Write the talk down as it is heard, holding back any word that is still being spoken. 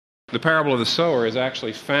The parable of the sower is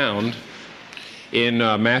actually found in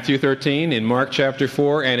Matthew 13, in Mark chapter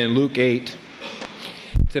 4, and in Luke 8.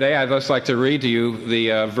 Today I'd just like to read to you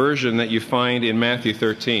the version that you find in Matthew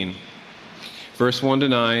 13, verse 1 to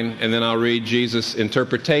 9, and then I'll read Jesus'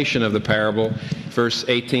 interpretation of the parable, verse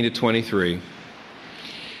 18 to 23.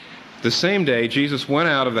 The same day Jesus went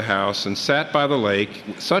out of the house and sat by the lake.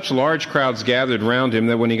 Such large crowds gathered round him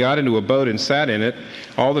that when he got into a boat and sat in it,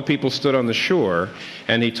 all the people stood on the shore,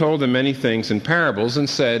 and he told them many things in parables and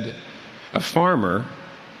said, a farmer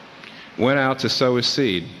went out to sow his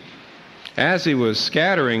seed. As he was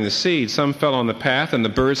scattering the seed, some fell on the path, and the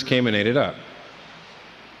birds came and ate it up.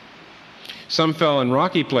 Some fell in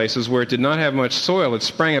rocky places where it did not have much soil. It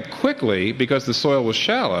sprang up quickly because the soil was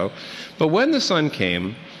shallow. But when the sun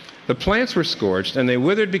came, the plants were scorched, and they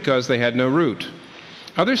withered because they had no root.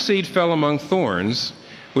 Other seed fell among thorns,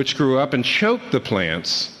 which grew up and choked the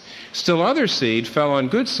plants. Still other seed fell on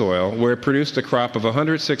good soil, where it produced a crop of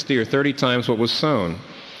 160 or 30 times what was sown.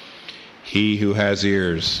 He who has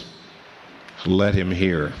ears, let him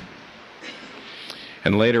hear.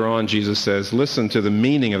 And later on, Jesus says, listen to the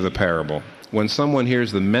meaning of the parable. When someone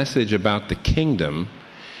hears the message about the kingdom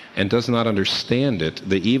and does not understand it,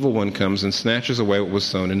 the evil one comes and snatches away what was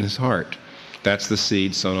sown in his heart. That's the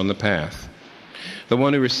seed sown on the path. The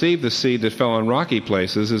one who received the seed that fell on rocky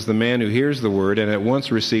places is the man who hears the word and at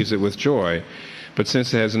once receives it with joy. But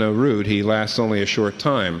since it has no root, he lasts only a short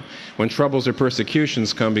time. When troubles or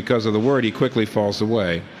persecutions come because of the word, he quickly falls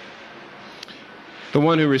away. The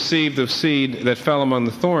one who received the seed that fell among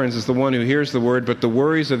the thorns is the one who hears the word, but the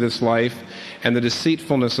worries of this life and the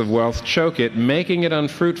deceitfulness of wealth choke it, making it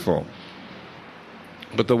unfruitful.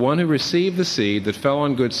 But the one who received the seed that fell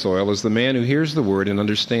on good soil is the man who hears the word and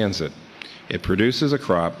understands it. It produces a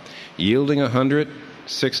crop, yielding 100,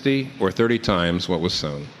 60, or 30 times what was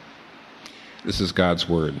sown. This is God's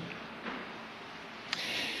word.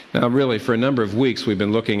 Now, really, for a number of weeks, we've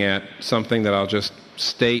been looking at something that I'll just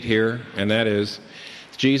state here, and that is,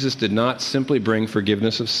 Jesus did not simply bring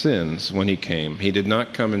forgiveness of sins when he came. He did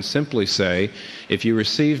not come and simply say, if you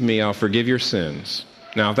receive me, I'll forgive your sins.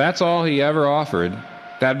 Now, if that's all he ever offered,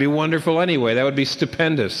 that'd be wonderful anyway. That would be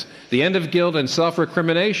stupendous. The end of guilt and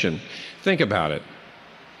self-recrimination. Think about it.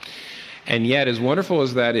 And yet, as wonderful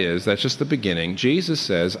as that is, that's just the beginning. Jesus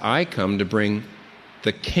says, I come to bring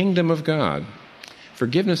the kingdom of God.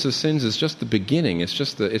 Forgiveness of sins is just the beginning. It's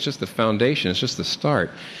just the foundation. It's just the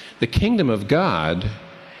start. The kingdom of God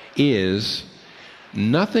is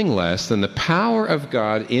nothing less than the power of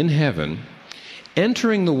God in heaven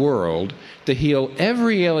entering the world to heal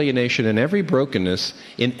every alienation and every brokenness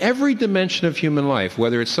in every dimension of human life,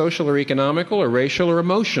 whether it's social or economical or racial or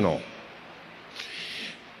emotional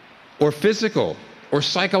or physical or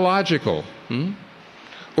psychological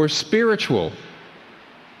or spiritual.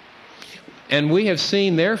 And we have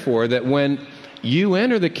seen, therefore, that when you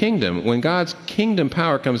enter the kingdom, when God's kingdom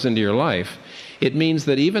power comes into your life, it means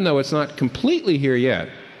that even though it's not completely here yet,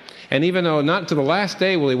 and even though not to the last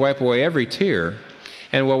day will he wipe away every tear,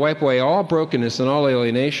 and will wipe away all brokenness and all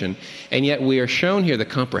alienation, and yet we are shown here the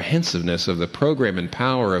comprehensiveness of the program and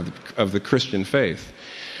power of the Christian faith,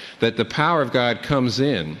 that the power of God comes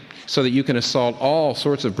in so that you can assault all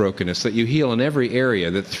sorts of brokenness, that you heal in every area,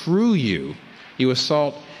 that through you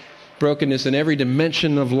assault brokenness in every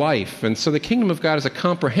dimension of life. And so the kingdom of God is a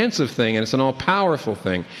comprehensive thing, and it's an all-powerful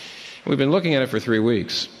thing. We've been looking at it for 3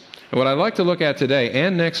 weeks. And what I'd like to look at today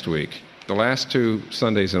and next week, the last 2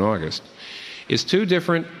 Sundays in August, is 2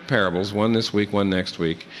 different parables, one this week, one next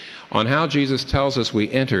week, on how Jesus tells us we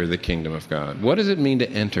enter the kingdom of God. What does it mean to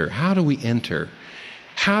enter? How do we enter?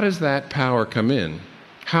 How does that power come in?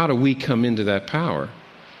 How do we come into that power?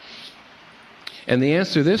 And the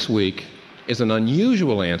answer this week is an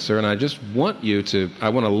unusual answer, and I want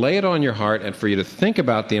to lay it on your heart and for you to think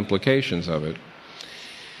about the implications of it.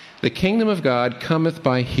 The kingdom of God cometh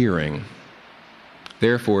by hearing.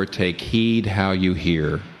 Therefore, take heed how you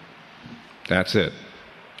hear. That's it.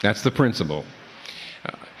 That's the principle.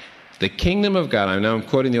 The kingdom of God, I know I'm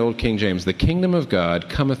quoting the old King James, the kingdom of God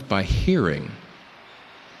cometh by hearing.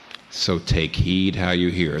 So take heed how you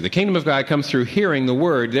hear. The kingdom of God comes through hearing the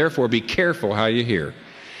word, therefore be careful how you hear.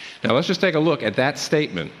 Now let's just take a look at that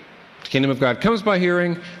statement. The kingdom of God comes by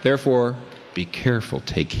hearing, therefore be careful,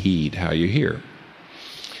 take heed how you hear.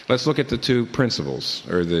 Let's look at the 2 principles,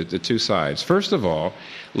 or the 2 sides. First of all,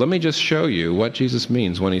 let me just show you what Jesus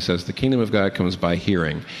means when he says the kingdom of God comes by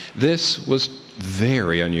hearing. This was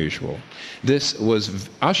very unusual.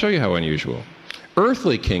 I'll show you how unusual.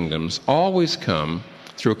 Earthly kingdoms always come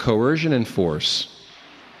through coercion and force.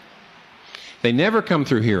 They never come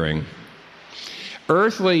through hearing.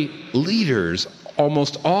 Earthly leaders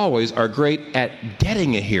almost always are great at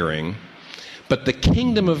getting a hearing, but the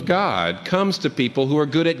kingdom of God comes to people who are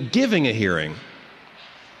good at giving a hearing.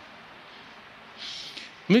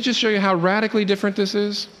 Let me just show you how radically different this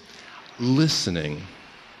is. Listening.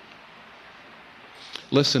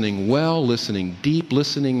 Listening well, listening deep,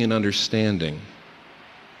 listening and understanding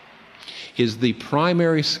is the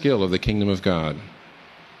primary skill of the kingdom of God.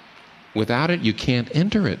 Without it, you can't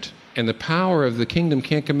enter it. And the power of the kingdom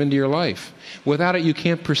can't come into your life. Without it, you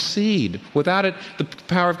can't proceed. Without it, the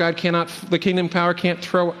power of God the kingdom power can't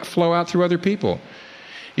flow out through other people.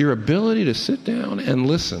 Your ability to sit down and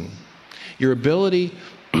listen, your ability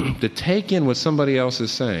to take in what somebody else is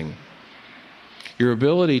saying, your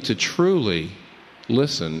ability to truly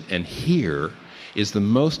listen and hear is the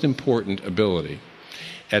most important ability.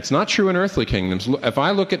 It's not true in earthly kingdoms. If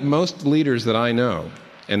I look at most leaders that I know,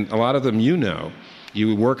 and a lot of them you know,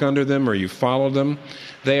 you work under them or you follow them,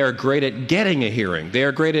 they are great at getting a hearing. They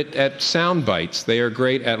are great at sound bites. They are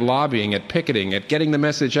great at lobbying, at picketing, at getting the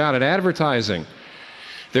message out, at advertising.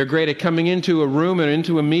 They're great at coming into a room and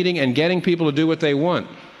into a meeting and getting people to do what they want.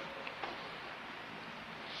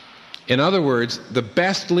 In other words, the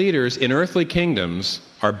best leaders in earthly kingdoms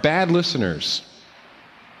are bad listeners.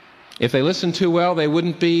 If they listened too well, they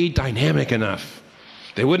wouldn't be dynamic enough.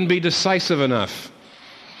 They wouldn't be decisive enough.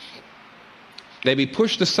 They'd be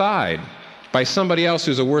pushed aside by somebody else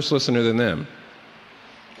who's a worse listener than them.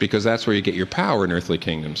 Because that's where you get your power in earthly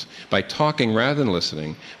kingdoms. By talking rather than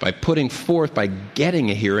listening. By putting forth, by getting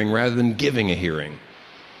a hearing rather than giving a hearing.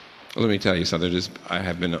 Let me tell you something. I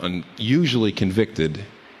have been unusually convicted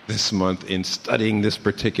this month in studying this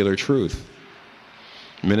particular truth.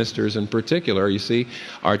 Ministers in particular, you see,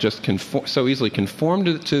 are just so easily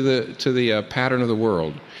conformed to the pattern of the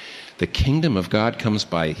world. The kingdom of God comes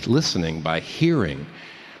by listening, by hearing,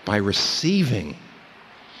 by receiving,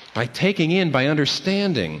 by taking in, by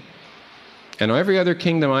understanding. And every other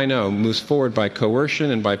kingdom I know moves forward by coercion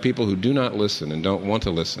and by people who do not listen and don't want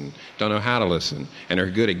to listen, don't know how to listen, and are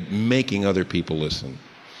good at making other people listen.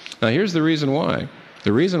 Now here's the reason why.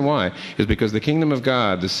 The reason why is because the kingdom of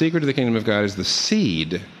God, the secret of the kingdom of God is the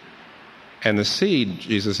seed. And the seed,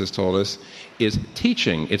 Jesus has told us, is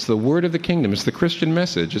teaching. It's the word of the kingdom. It's the Christian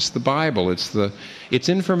message. It's the Bible. It's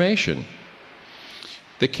information.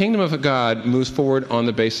 The kingdom of God moves forward on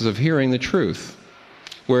the basis of hearing the truth.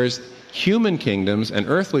 Whereas human kingdoms and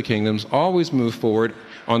earthly kingdoms always move forward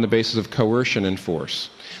on the basis of coercion and force.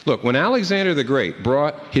 Look, when Alexander the Great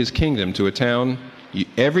brought his kingdom to a town,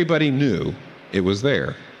 everybody knew it was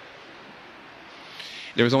there.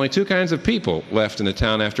 There was only two kinds of people left in the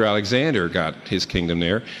town after Alexander got his kingdom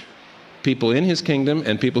there. People in his kingdom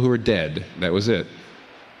and people who were dead. That was it.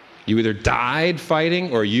 You either died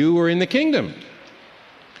fighting or you were in the kingdom.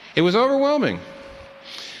 It was overwhelming.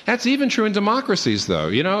 That's even true in democracies, though.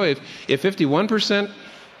 You know, if 51%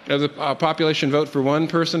 of the population vote for one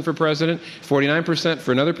person for president, 49%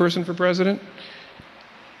 for another person for president,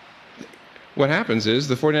 what happens is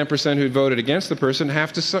the 49% who voted against the person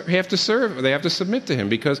have to serve. They have to submit to him,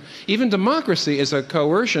 because even democracy is a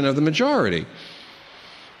coercion of the majority.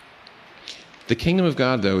 The kingdom of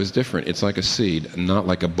God, though, is different. It's like a seed, not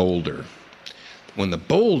like a boulder. When the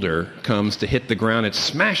boulder comes to hit the ground, it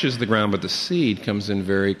smashes the ground, but the seed comes in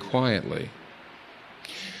very quietly.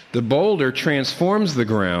 The boulder transforms the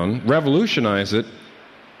ground, revolutionizes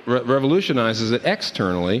it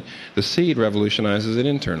externally. The seed revolutionizes it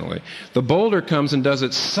internally. The boulder comes and does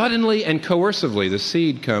it suddenly and coercively. The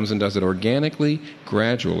seed comes and does it organically,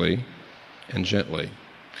 gradually, and gently.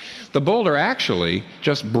 The boulder actually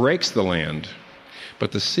just breaks the land,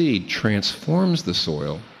 but the seed transforms the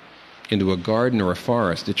soil into a garden or a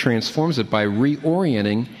forest. It transforms it by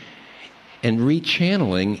reorienting and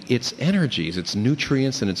rechanneling its energies, its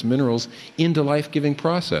nutrients and its minerals into life-giving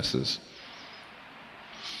processes.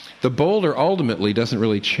 The boulder ultimately doesn't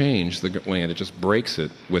really change the land. It just breaks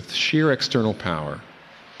it with sheer external power.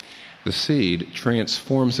 The seed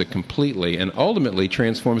transforms it completely and ultimately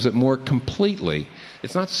transforms it more completely.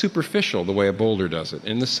 It's not superficial the way a boulder does it.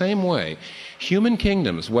 In the same way, human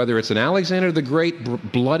kingdoms, whether it's an Alexander the Great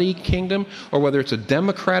bloody kingdom or whether it's a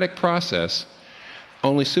democratic process,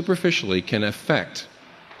 only superficially can affect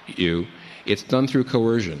you. It's done through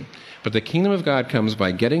coercion. But the kingdom of God comes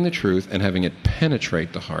by getting the truth and having it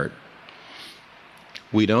penetrate the heart.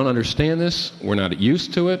 We don't understand this. We're not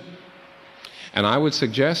used to it. And I would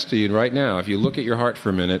suggest to you right now, if you look at your heart for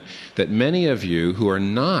a minute, that many of you who are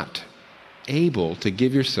not able to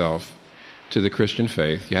give yourself to the Christian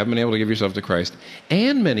faith, you haven't been able to give yourself to Christ,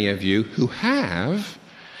 and many of you who have,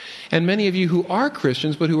 and many of you who are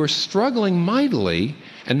Christians but who are struggling mightily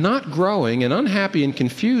and not growing and unhappy and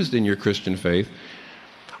confused in your Christian faith,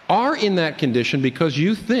 are in that condition because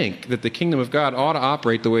you think that the kingdom of God ought to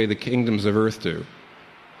operate the way the kingdoms of earth do.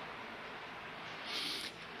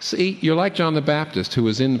 See, you're like John the Baptist, who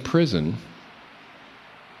was in prison,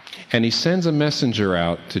 and he sends a messenger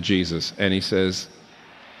out to Jesus, and he says,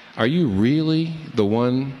 are you really the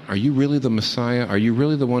one? Are you really the Messiah? Are you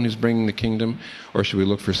really the one who's bringing the kingdom? Or should we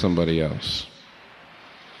look for somebody else?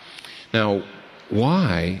 Now,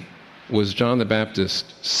 why was John the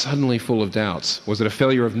Baptist suddenly full of doubts? Was it a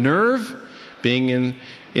failure of nerve? Being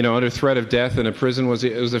under threat of death in a prison, was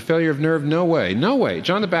it a failure of nerve? No way. No way.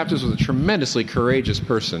 John the Baptist was a tremendously courageous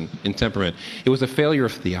person in temperament. It was a failure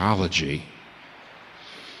of theology.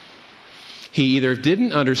 He either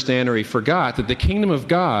didn't understand or he forgot that the kingdom of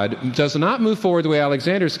God does not move forward the way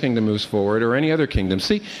Alexander's kingdom moves forward or any other kingdom.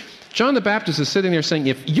 See, John the Baptist is sitting there saying,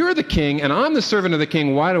 if you're the king and I'm the servant of the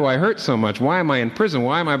king, why do I hurt so much? Why am I in prison?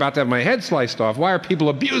 Why am I about to have my head sliced off? Why are people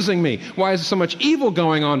abusing me? Why is there so much evil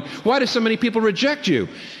going on? Why do so many people reject you?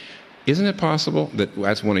 Isn't it possible that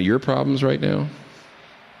that's one of your problems right now?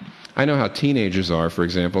 I know how teenagers are, for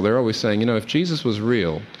example. They're always saying, if Jesus was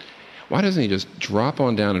real, why doesn't he just drop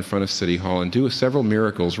on down in front of City Hall and do several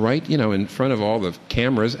miracles right, in front of all the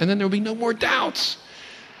cameras, and then there'll be no more doubts?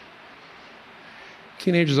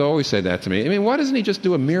 Teenagers always say that to me. Why doesn't he just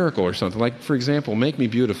do a miracle or something? Like, for example, make me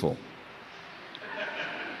beautiful.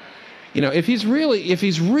 If he's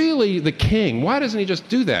really the king, why doesn't he just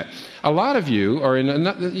do that? A lot of you are in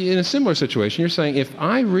a similar situation. You're saying, if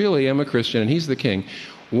I really am a Christian and he's the king,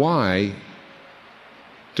 why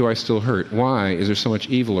do I still hurt? Why is there so much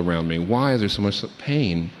evil around me? Why is there so much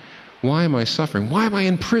pain? Why am I suffering? Why am I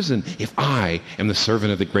in prison if I am the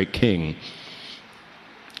servant of the great king?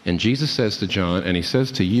 And Jesus says to John, and he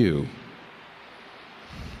says to you,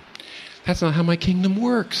 that's not how my kingdom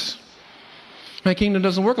works. My kingdom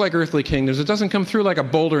doesn't work like earthly kingdoms. It doesn't come through like a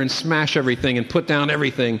boulder and smash everything and put down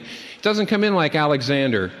everything. It doesn't come in like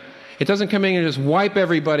Alexander. It doesn't come in and just wipe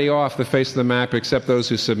everybody off the face of the map except those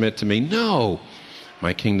who submit to me. No.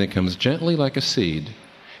 My kingdom comes gently like a seed.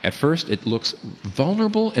 At first, it looks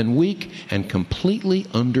vulnerable and weak and completely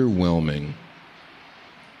underwhelming.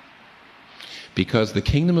 Because the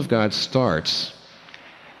kingdom of God starts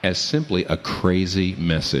as simply a crazy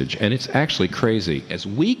message. And it's actually crazy. As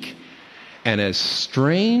weak and as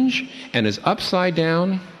strange and as upside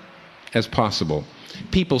down as possible.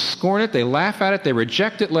 People scorn it, they laugh at it, they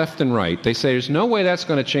reject it left and right. They say there's no way that's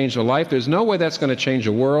going to change a life, there's no way that's going to change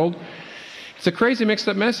a world. It's a crazy mixed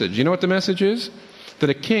up message. You know what the message is? That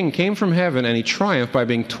a king came from heaven and he triumphed by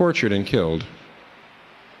being tortured and killed.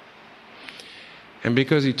 And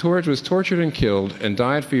because he was tortured and killed and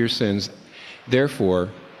died for your sins, therefore,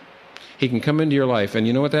 he can come into your life. And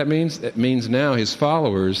you know what that means? It means now his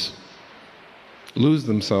followers lose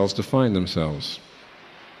themselves to find themselves.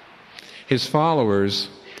 His followers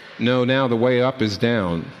know now the way up is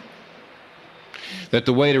down. That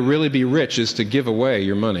the way to really be rich is to give away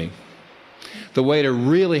your money. The way to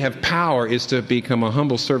really have power is to become a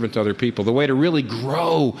humble servant to other people. The way to really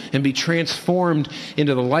grow and be transformed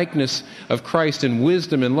into the likeness of Christ in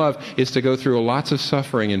wisdom and love is to go through lots of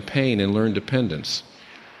suffering and pain and learn dependence.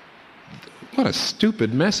 What a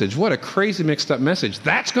stupid message. What a crazy mixed up message.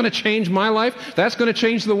 That's going to change my life? That's going to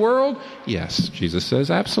change the world? Yes, Jesus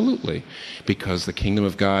says, absolutely. Because the kingdom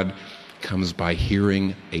of God comes by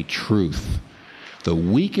hearing a truth. The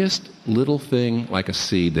weakest little thing like a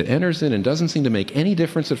seed that enters in and doesn't seem to make any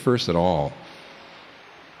difference at first at all.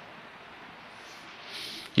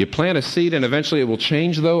 You plant a seed and eventually it will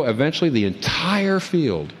change, though, eventually the entire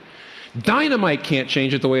field. Dynamite can't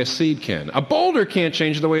change it the way a seed can. A boulder can't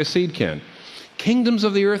change it the way a seed can. Kingdoms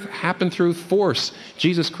of the earth happen through force.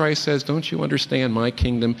 Jesus Christ says, don't you understand? My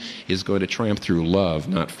kingdom is going to triumph through love,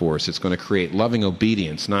 not force. It's going to create loving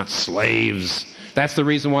obedience, not slaves. That's the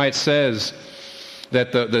reason why it says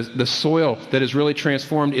that the soil that is really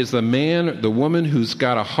transformed is the man, the woman who's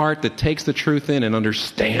got a heart that takes the truth in and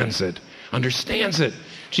understands it. Understands it.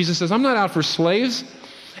 Jesus says, I'm not out for slaves.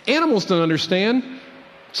 Animals don't understand.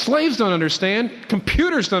 Slaves don't understand.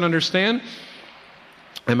 Computers don't understand.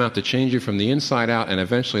 I'm out to change you from the inside out, and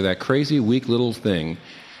eventually that crazy, weak little thing,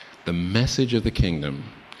 the message of the kingdom,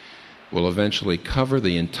 will eventually cover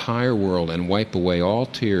the entire world and wipe away all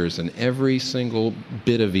tears and every single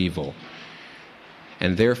bit of evil.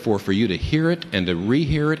 And therefore, for you to hear it and to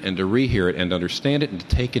rehear it and to rehear it and understand it and to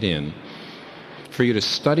take it in, for you to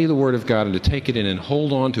study the Word of God and to take it in and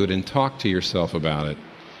hold on to it and talk to yourself about it.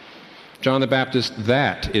 John the Baptist,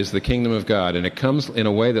 that is the kingdom of God, and it comes in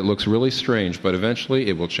a way that looks really strange, but eventually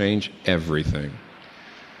it will change everything.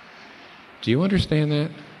 Do you understand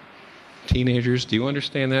that? Teenagers, do you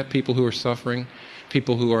understand that? People who are suffering,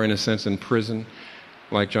 people who are in a sense in prison,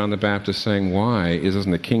 like John the Baptist saying, why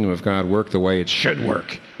doesn't the kingdom of God work the way it should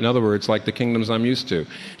work? In other words, like the kingdoms I'm used to.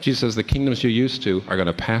 Jesus says the kingdoms you're used to are going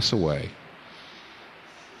to pass away.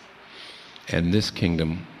 And this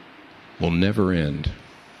kingdom will never end.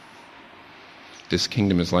 This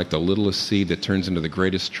kingdom is like the littlest seed that turns into the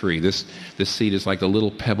greatest tree. This seed is like the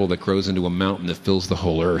little pebble that grows into a mountain that fills the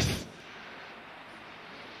whole earth.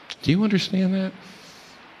 Do you understand that?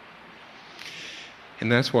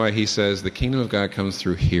 And that's why he says the kingdom of God comes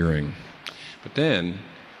through hearing. But then,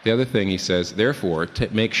 the other thing he says, therefore,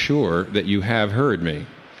 make sure that you have heard me.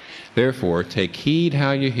 Therefore, take heed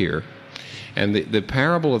how you hear. And the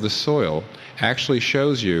parable of the soil actually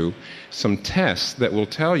shows you some tests that will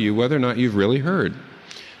tell you whether or not you've really heard.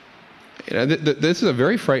 This is a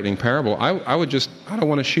very frightening parable. I don't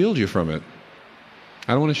want to shield you from it.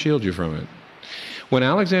 I don't want to shield you from it. When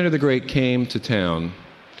Alexander the Great came to town,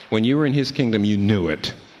 when you were in his kingdom, you knew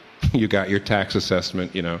it. You got your tax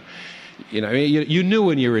assessment, you knew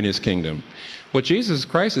when you were in his kingdom. What Jesus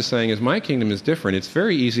Christ is saying is, my kingdom is different. It's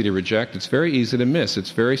very easy to reject. It's very easy to miss.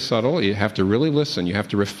 It's very subtle. You have to really listen. You have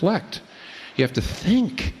to reflect. You have to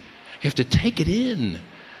think. You have to take it in.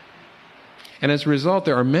 And as a result,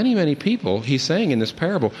 there are many, many people, he's saying in this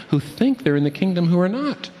parable, who think they're in the kingdom who are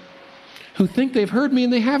not. Who think they've heard me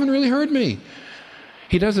and they haven't really heard me.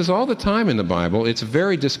 He does this all the time in the Bible. It's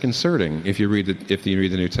very disconcerting if you read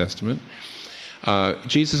the New Testament.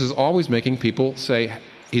 Jesus is always making people say,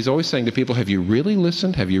 he's always saying to people, have you really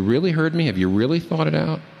listened? Have you really heard me? Have you really thought it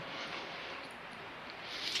out?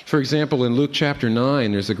 For example, in Luke chapter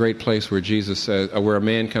 9, there's a great place where Jesus says, where a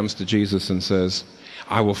man comes to Jesus and says,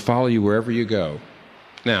 I will follow you wherever you go.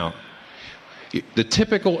 Now, the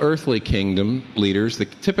typical earthly kingdom leaders,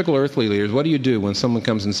 what do you do when someone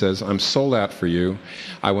comes and says, I'm sold out for you,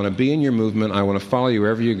 I want to be in your movement, I want to follow you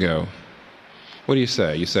wherever you go? What do you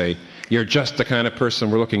say? You say, you're just the kind of person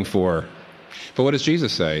we're looking for. But what does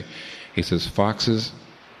Jesus say? He says, foxes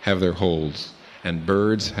have their holes, and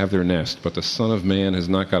birds have their nest, but the Son of Man has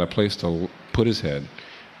not got a place to put his head.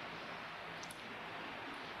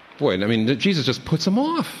 Boy, Jesus just puts them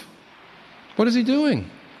off. What is he doing?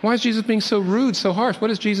 Why is Jesus being so rude, so harsh? What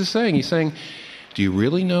is Jesus saying? He's saying, do you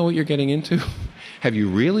really know what you're getting into? Have you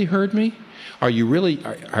really heard me? Are you really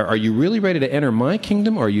ready to enter my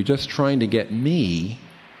kingdom, or are you just trying to get me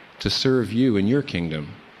to serve you in your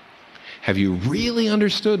kingdom? Have you really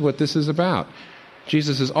understood what this is about?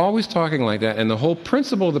 Jesus is always talking like that, and the whole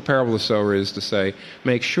principle of the parable of the sower is to say,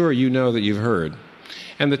 make sure you know that you've heard.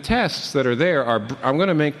 And the tests that are there are, I'm going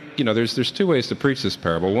to make, there's two ways to preach this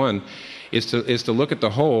parable. One is to look at the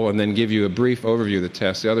whole and then give you a brief overview of the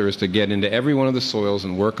test. The other is to get into every one of the soils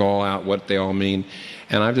and work all out what they all mean.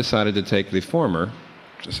 And I've decided to take the former.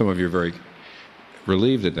 Some of you are very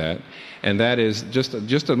relieved at that. And that is just to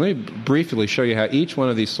let me briefly show you how each one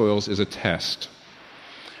of these soils is a test.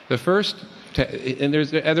 The first, and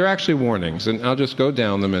there are actually warnings, and I'll just go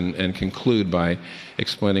down them and conclude by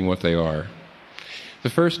explaining what they are. The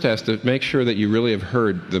first test, to make sure that you really have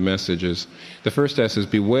heard the messages, the first test is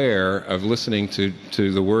beware of listening to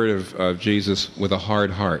the word of Jesus with a hard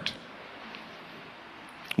heart,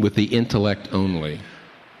 with the intellect only.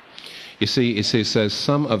 You see, it says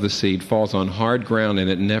some of the seed falls on hard ground and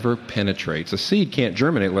it never penetrates. A seed can't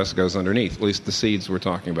germinate unless it goes underneath, at least the seeds we're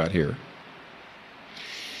talking about here.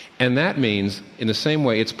 And that means, in the same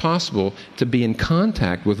way, it's possible to be in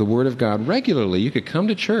contact with the Word of God regularly. You could come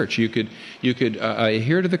to church, you could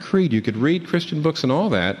adhere to the creed, you could read Christian books and all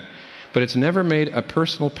that, but it's never made a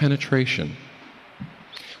personal penetration.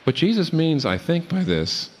 What Jesus means, I think, by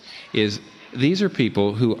this is these are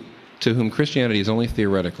people to whom Christianity is only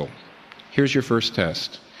theoretical. Here's your first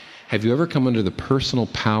test. Have you ever come under the personal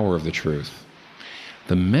power of the truth?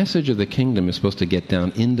 The message of the kingdom is supposed to get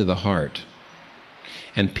down into the heart.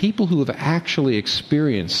 And people who have actually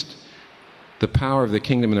experienced the power of the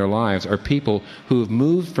kingdom in their lives are people who have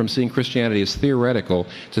moved from seeing Christianity as theoretical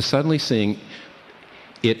to suddenly seeing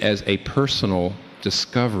it as a personal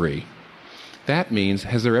discovery. That means,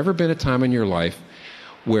 has there ever been a time in your life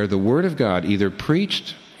where the Word of God, either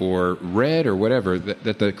preached or read or whatever,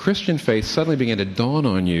 that the Christian faith suddenly began to dawn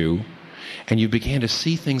on you and you began to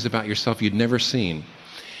see things about yourself you'd never seen?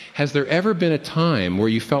 Has there ever been a time where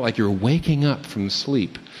you felt like you were waking up from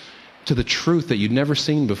sleep to the truth that you'd never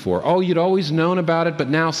seen before? Oh, you'd always known about it, but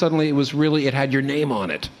now suddenly it had your name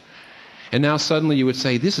on it. And now suddenly you would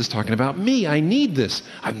say, this is talking about me. I need this.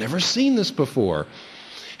 I've never seen this before.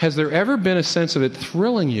 Has there ever been a sense of it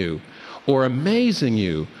thrilling you or amazing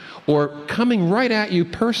you or coming right at you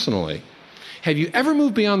personally? Have you ever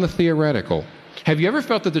moved beyond the theoretical? Have you ever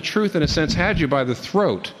felt that the truth, in a sense, had you by the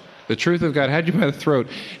throat? The truth of God had you by the throat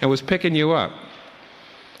and was picking you up.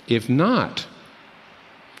 If not,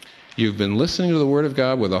 you've been listening to the Word of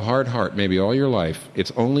God with a hard heart maybe all your life.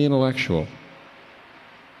 It's only intellectual.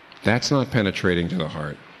 That's not penetrating to the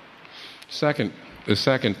heart. The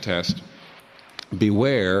second test,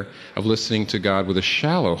 beware of listening to God with a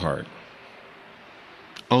shallow heart.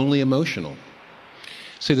 Only emotional.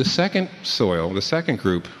 See, the second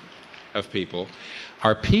group of people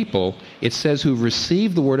are people, it says, who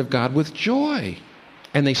receive the Word of God with joy,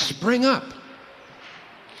 and they spring up.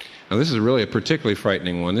 Now, this is really a particularly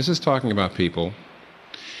frightening one. This is talking about people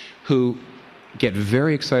who get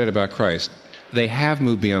very excited about Christ. They have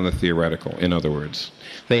moved beyond the theoretical, in other words.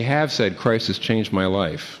 They have said, Christ has changed my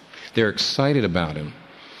life. They're excited about Him.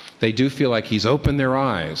 They do feel like He's opened their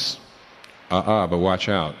eyes. But watch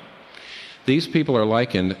out. These people are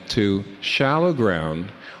likened to shallow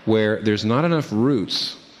ground where there's not enough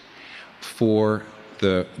roots for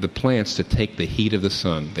the plants to take the heat of the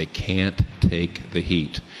sun. They can't take the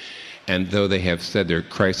heat. And though they have said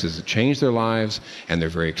Christ has changed their lives, and they're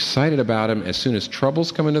very excited about Him, as soon as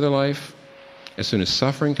troubles come into their life, as soon as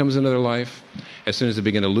suffering comes into their life, as soon as they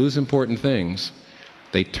begin to lose important things,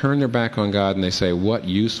 they turn their back on God and they say, what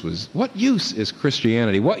use is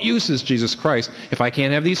Christianity? What use is Jesus Christ if I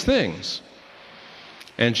can't have these things?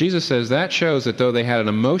 And Jesus says that shows that though they had an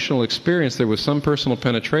emotional experience, there was some personal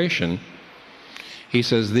penetration. He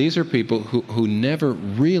says these are people who never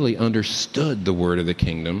really understood the word of the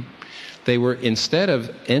kingdom. They were, instead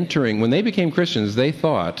of entering, when they became Christians, they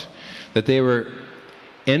thought that they were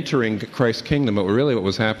entering Christ's kingdom, but really what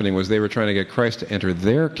was happening was they were trying to get Christ to enter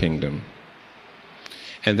their kingdom.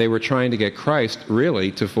 And they were trying to get Christ,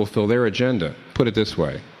 really, to fulfill their agenda. Put it this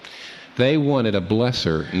way. They wanted a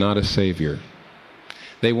blesser, not a savior.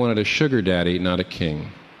 They wanted a sugar daddy, not a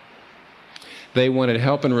king. They wanted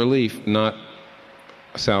help and relief, not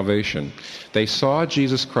salvation. They saw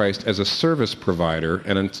Jesus Christ as a service provider,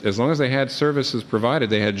 and as long as they had services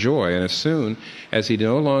provided, they had joy. And as soon as He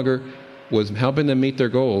no longer was helping them meet their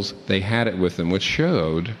goals, they had it with Him, which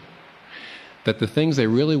showed that the things they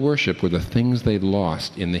really worshiped were the things they'd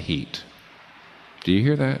lost in the heat. Do you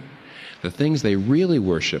hear that? The things they really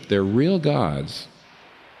worshiped, their real gods,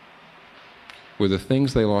 were the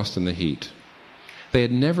things they lost in the heat. They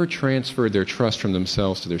had never transferred their trust from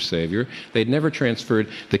themselves to their Savior. They had never transferred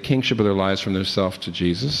the kingship of their lives from themselves to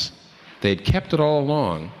Jesus. They had kept it all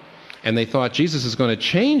along, and they thought, Jesus is going to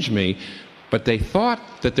change me, but they thought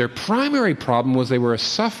that their primary problem was they were a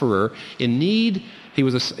sufferer in need.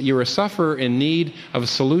 You were a sufferer in need of a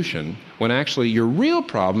solution, when actually your real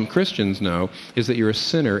problem, Christians know, is that you're a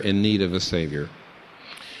sinner in need of a Savior.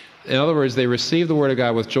 In other words, they received the Word of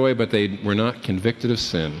God with joy, but they were not convicted of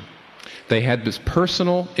sin. They had this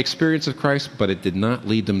personal experience of Christ, but it did not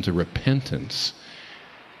lead them to repentance.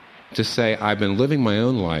 To say, I've been living my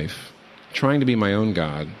own life, trying to be my own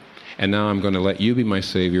God, and now I'm going to let you be my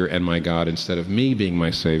Savior and my God instead of me being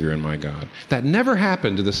my Savior and my God. That never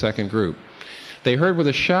happened to the second group. They heard with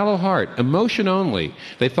a shallow heart, emotion only.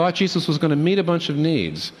 They thought Jesus was going to meet a bunch of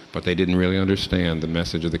needs, but they didn't really understand the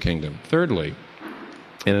message of the kingdom. Thirdly,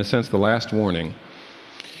 in a sense, the last warning,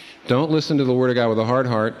 don't listen to the Word of God with a hard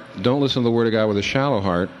heart. Don't listen to the Word of God with a shallow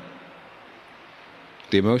heart,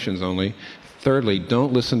 the emotions only. Thirdly,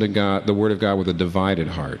 don't listen to the Word of God with a divided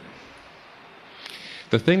heart.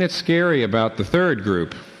 The thing that's scary about the third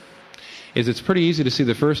group is it's pretty easy to see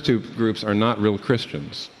the first two groups are not real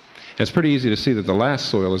Christians. And it's pretty easy to see that the last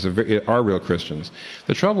soil are real Christians.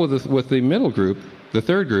 The trouble with the middle group, the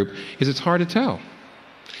third group, is it's hard to tell.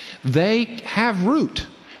 They have root.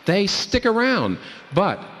 They stick around.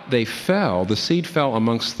 But the seed fell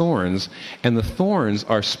amongst thorns, and the thorns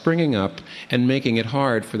are springing up and making it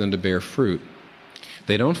hard for them to bear fruit.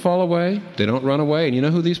 They don't fall away. They don't run away. And you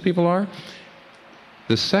know who these people are?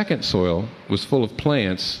 The second soil was full of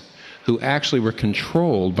plants who actually were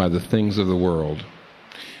controlled by the things of the world.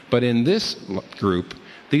 But in this group,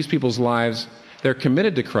 these people's lives, they're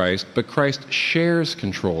committed to Christ, but Christ shares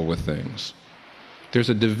control with things. There's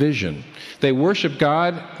a division. They worship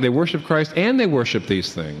God, they worship Christ, and they worship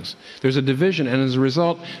these things. There's a division, and as a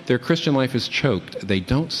result, their Christian life is choked. They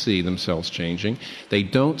don't see themselves changing. They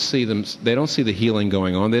don't see the healing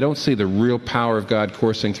going on. They don't see the real power of God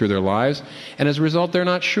coursing through their lives. And as a result, they're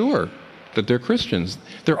not sure that they're Christians.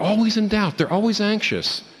 They're always in doubt. They're always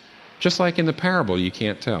anxious. Just like in the parable, you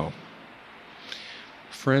can't tell.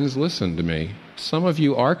 Friends, listen to me. Some of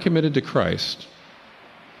you are committed to Christ,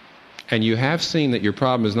 and you have seen that your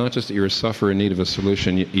problem is not just that you're a sufferer in need of a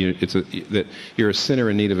solution, that you're a sinner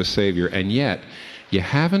in need of a Savior, and yet you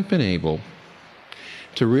haven't been able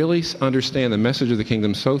to really understand the message of the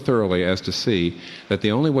kingdom so thoroughly as to see that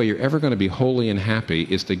the only way you're ever going to be holy and happy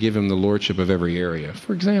is to give him the lordship of every area.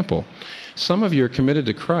 For example, some of you are committed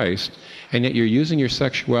to Christ, and yet you're using your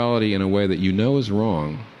sexuality in a way that you know is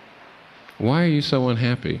wrong. Why are you so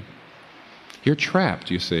unhappy? You're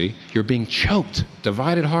trapped, you see. You're being choked,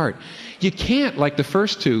 divided heart. You can't, like the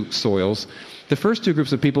first two soils, the first two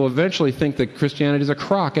groups of people eventually think that Christianity is a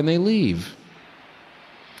crock and they leave.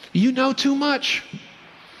 You know too much.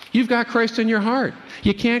 You've got Christ in your heart.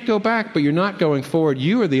 You can't go back, but you're not going forward.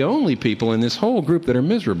 You are the only people in this whole group that are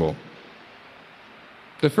miserable.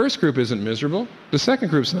 The first group isn't miserable. The second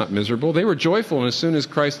group's not miserable. They were joyful, and as soon as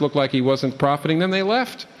Christ looked like he wasn't profiting them, they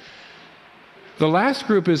left. The last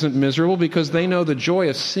group isn't miserable because they know the joy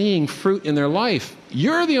of seeing fruit in their life.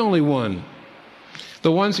 You're the only one.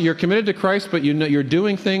 The ones that you're committed to Christ, but you know you're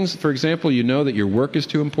doing things. For example, you know that your work is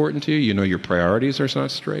too important to you. You know your priorities are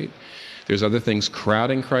not straight. There's other things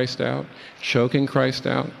crowding Christ out, choking Christ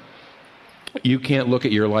out. You can't look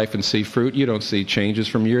at your life and see fruit. You don't see changes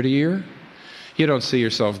from year to year. You don't see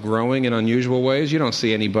yourself growing in unusual ways. You don't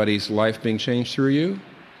see anybody's life being changed through you.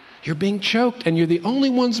 You're being choked, and you're the only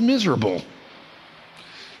ones miserable.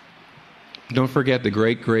 Don't forget the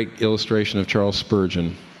great, great illustration of Charles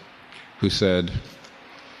Spurgeon, who said,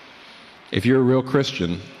 if you're a real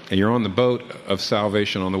Christian and you're on the boat of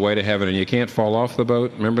salvation on the way to heaven and you can't fall off the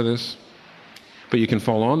boat, remember this? But you can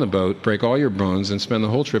fall on the boat, break all your bones, and spend the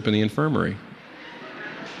whole trip in the infirmary.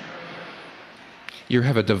 You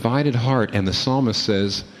have a divided heart, and the psalmist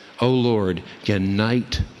says, O Lord,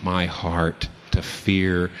 unite my heart to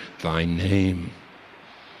fear thy name.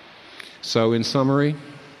 So in summary,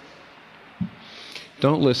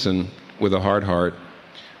 don't listen with a hard heart.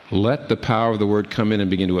 Let the power of the word come in and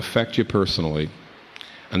begin to affect you personally.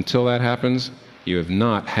 Until that happens, you have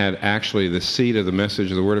not had actually the seed of the message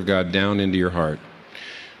of the word of God down into your heart.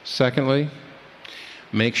 Secondly,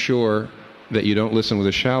 make sure that you don't listen with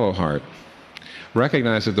a shallow heart.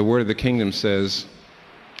 Recognize that the word of the kingdom says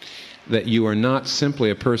that you are not simply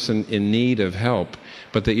a person in need of help,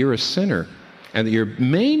 but that you're a sinner. And that your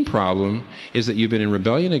main problem is that you've been in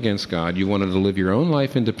rebellion against God. You wanted to live your own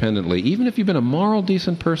life independently. Even if you've been a moral,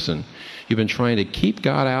 decent person, you've been trying to keep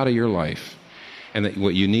God out of your life. And that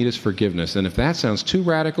what you need is forgiveness. And if that sounds too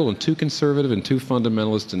radical and too conservative and too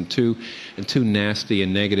fundamentalist and too nasty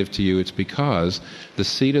and negative to you, it's because the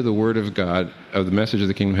seed of the Word of God, of the message of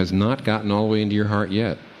the kingdom, has not gotten all the way into your heart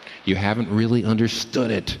yet. You haven't really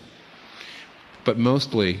understood it. But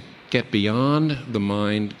mostly, get beyond the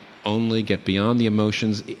mind only, get beyond the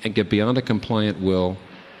emotions, and get beyond a compliant will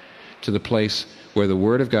to the place where the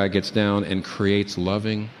Word of God gets down and creates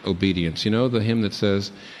loving obedience. You know the hymn that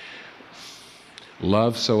says,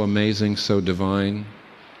 love so amazing, so divine,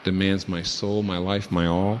 demands my soul, my life, my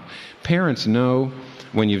all. Parents know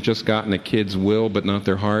when you've just gotten a kid's will but not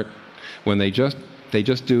their heart, when they just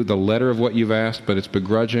do the letter of what you've asked but it's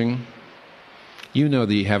begrudging. You know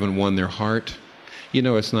that you haven't won their heart. You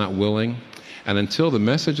know it's not willing. And until the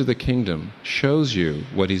message of the kingdom shows you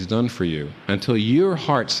what he's done for you, until your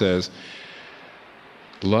heart says,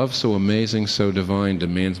 love so amazing, so divine,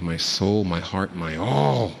 demands my soul, my heart, my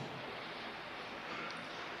all,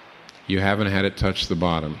 you haven't had it touch the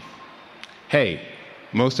bottom. Hey,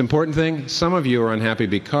 most important thing, some of you are unhappy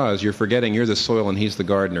because you're forgetting you're the soil and he's the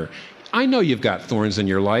gardener. I know you've got thorns in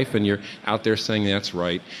your life and you're out there saying that's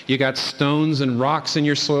right. You got stones and rocks in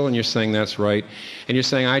your soil and you're saying that's right. And you're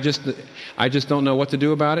saying, I just don't know what to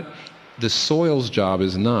do about it. The soil's job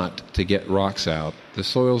is not to get rocks out. The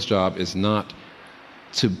soil's job is not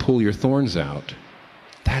to pull your thorns out.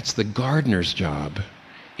 That's the gardener's job.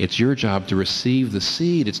 It's your job to receive the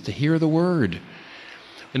seed. It's to hear the word.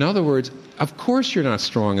 In other words, of course you're not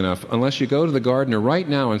strong enough unless you go to the gardener right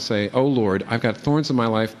now and say, oh Lord, I've got thorns in my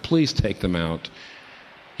life, please take them out.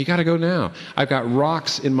 You got to go now. I've got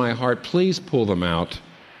rocks in my heart, please pull them out.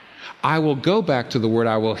 I will go back to the word,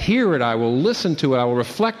 I will hear it, I will listen to it, I will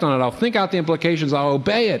reflect on it, I'll think out the implications, I'll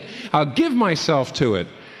obey it, I'll give myself to it.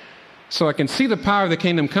 So I can see the power of the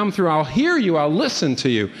kingdom come through. I'll hear you. I'll listen to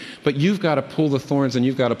you. But you've got to pull the thorns and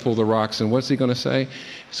you've got to pull the rocks. And what's he going to say?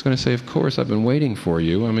 He's going to say, of course, I've been waiting for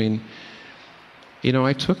you. I mean, you know,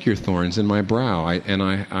 I took your thorns in my brow.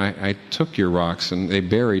 I took your rocks and they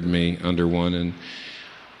buried me under one. And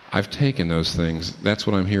I've taken those things. That's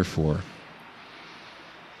what I'm here for.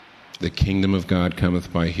 The kingdom of God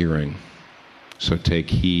cometh by hearing. So take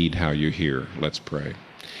heed how you hear. Let's pray.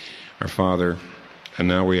 Our Father, and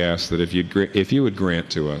now we ask that if you would grant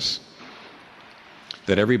to us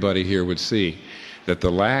that everybody here would see that the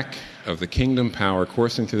lack of the kingdom power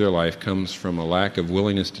coursing through their life comes from a lack of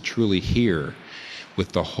willingness to truly hear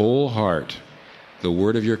with the whole heart the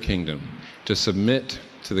word of your kingdom, to submit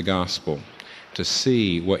to the gospel, to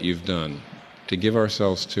see what you've done, to give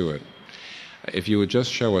ourselves to it. If you would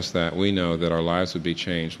just show us that, we know that our lives would be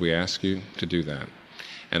changed. We ask you to do that.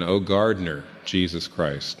 And, O gardener, Jesus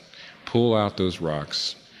Christ, pull out those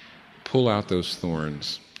rocks, pull out those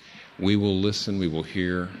thorns. We will listen, we will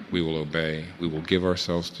hear, we will obey, we will give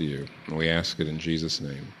ourselves to you. And we ask it in Jesus'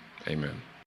 name. Amen.